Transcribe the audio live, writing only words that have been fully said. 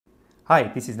Hi,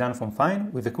 this is Dan from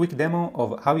Fine with a quick demo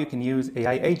of how you can use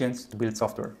AI agents to build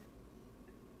software.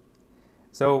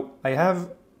 So I have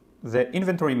the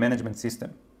inventory management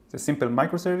system. It's a simple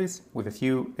microservice with a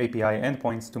few API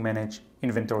endpoints to manage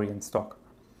inventory and stock.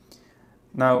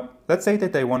 Now, let's say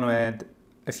that I want to add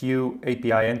a few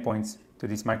API endpoints to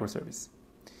this microservice.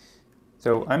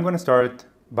 So I'm going to start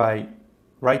by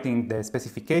writing the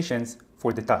specifications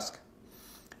for the task.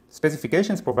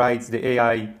 Specifications provides the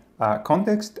AI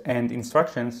context and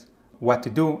instructions what to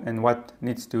do and what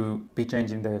needs to be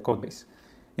changed in the code base.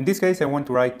 In this case, I want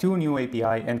to write two new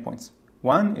API endpoints.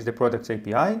 One is the products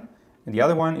API, and the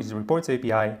other one is the reports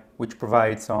API, which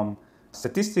provides some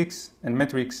statistics and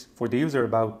metrics for the user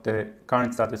about the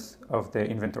current status of the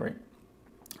inventory.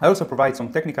 I also provide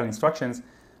some technical instructions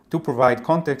to provide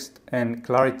context and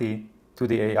clarity to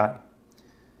the AI.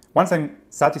 Once I'm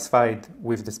satisfied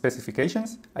with the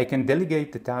specifications, I can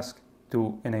delegate the task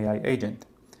to an AI agent.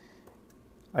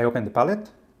 I open the palette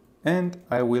and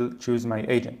I will choose my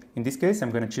agent. In this case,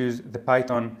 I'm going to choose the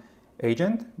Python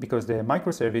agent because the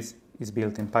microservice is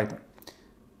built in Python.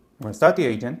 I'm going to start the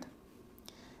agent,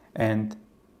 and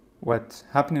what's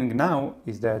happening now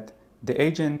is that the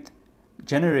agent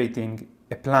generating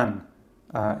a plan,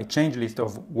 a change list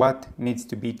of what needs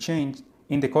to be changed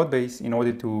in the code base in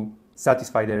order to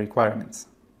satisfy the requirements.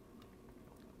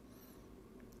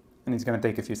 And it's going to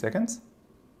take a few seconds.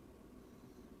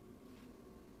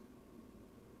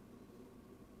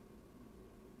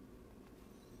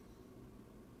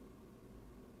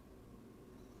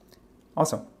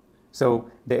 Awesome. So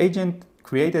the agent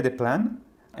created a plan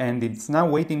and it's now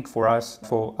waiting for us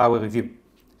for our review.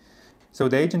 So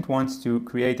the agent wants to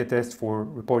create a test for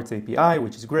reports API,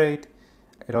 which is great.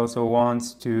 It also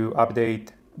wants to update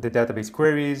the database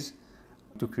queries,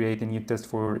 to create a new test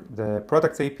for the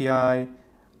products API,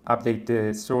 update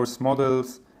the source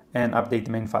models, and update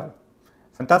the main file.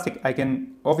 Fantastic. I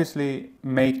can obviously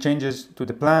make changes to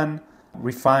the plan,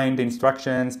 refine the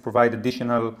instructions, provide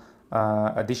additional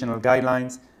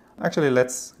guidelines. Actually,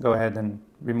 let's go ahead and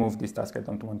remove this task. I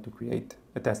don't want to create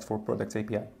a test for products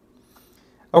API.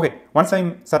 Okay, once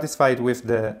I'm satisfied with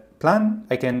the plan,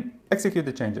 I can execute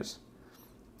the changes.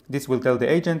 This will tell the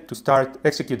agent to start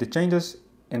execute the changes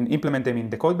and implement them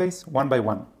in the code base one by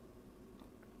one.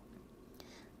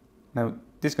 Now,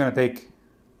 this is going to take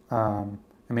a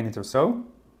minute or so.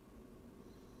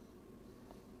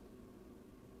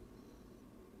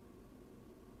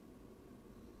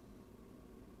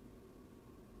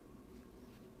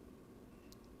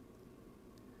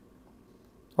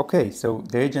 Okay, so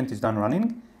the agent is done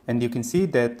running, and you can see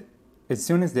that as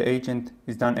soon as the agent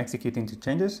is done executing the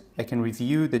changes, I can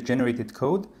review the generated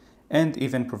code and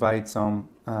even provide some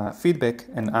feedback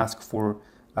and ask for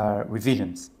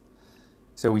revisions.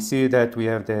 So we see that we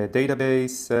have the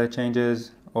database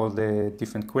changes, all the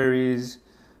different queries.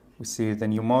 We see the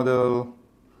new model.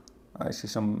 I see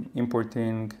some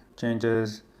importing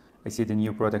changes. I see the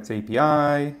new products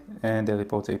API and the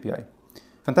reports API.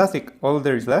 Fantastic. All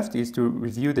there is left is to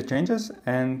review the changes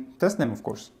and test them, of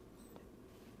course.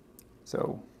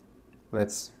 So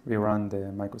let's rerun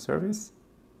the microservice.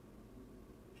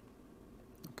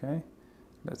 Okay,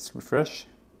 let's refresh.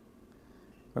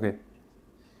 Okay,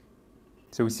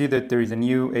 so we see that there is a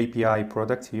new API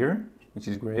product here, which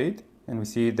is great. And we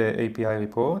see the API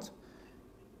report.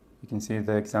 You can see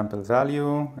the example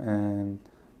value and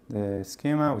the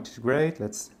schema, which is great.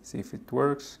 Let's see if it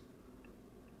works.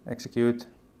 Execute.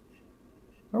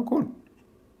 Oh, cool.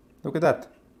 Look at that.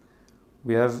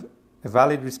 We have a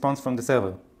valid response from the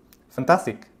server.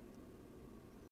 Fantastic.